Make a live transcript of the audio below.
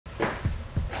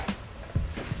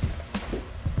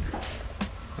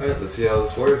Alright, let's see how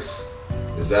this works.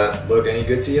 Does that look any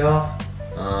good to y'all?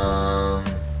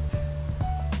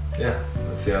 Yeah,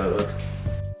 let's see how it looks.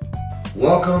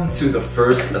 Welcome to the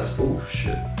first episode. Oh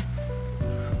shit.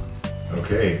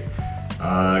 Okay,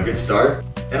 good start.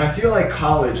 And I feel like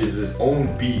college is its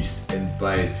own beast and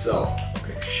by itself.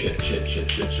 Okay, shit.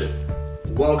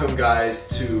 Welcome guys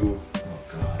to, oh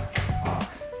god, fuck.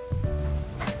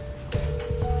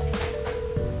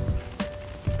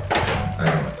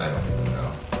 I don't even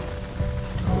know.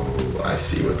 Oh, I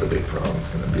see what the big problem's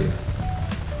gonna be.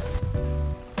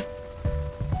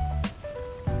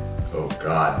 Oh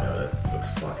god, no, that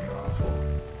looks fucking awful.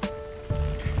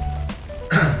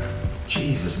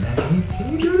 Jesus, man,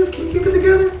 can you do this? Can you keep it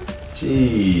together?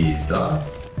 Jeez, dog.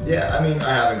 Yeah, I mean,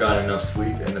 I haven't gotten enough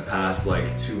sleep in the past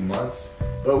like 2 months,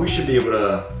 but we should be able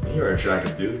to, you're an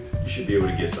attractive dude, you should be able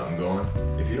to get something going.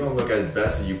 If you don't look as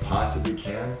best as you possibly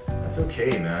can, that's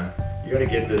okay, man. You gotta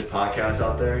get this podcast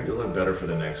out there, you'll look better for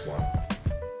the next one.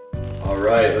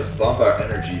 Alright, let's bump our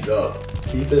energies up.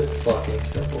 Keep it fucking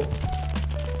simple.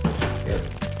 Yeah,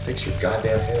 fix your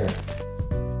goddamn hair.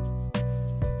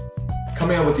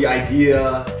 Coming up with the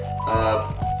idea,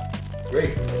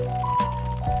 great.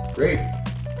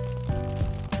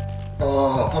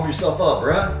 Oh, pump yourself up,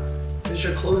 bruh. This is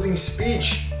your closing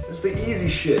speech. This is the easy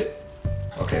shit.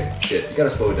 Okay, shit, you gotta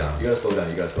slow it down. You gotta slow down.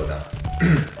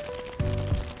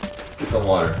 Get some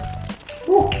water.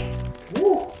 Woo,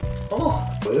 oh.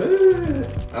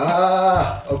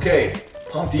 Okay,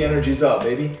 pump the energies up,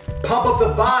 baby. Pump up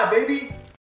the vibe, baby.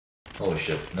 Holy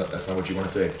shit, no, that's not what you wanna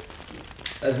say.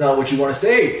 That's not what you wanna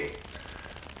say.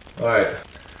 All right,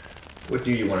 what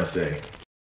do you wanna say?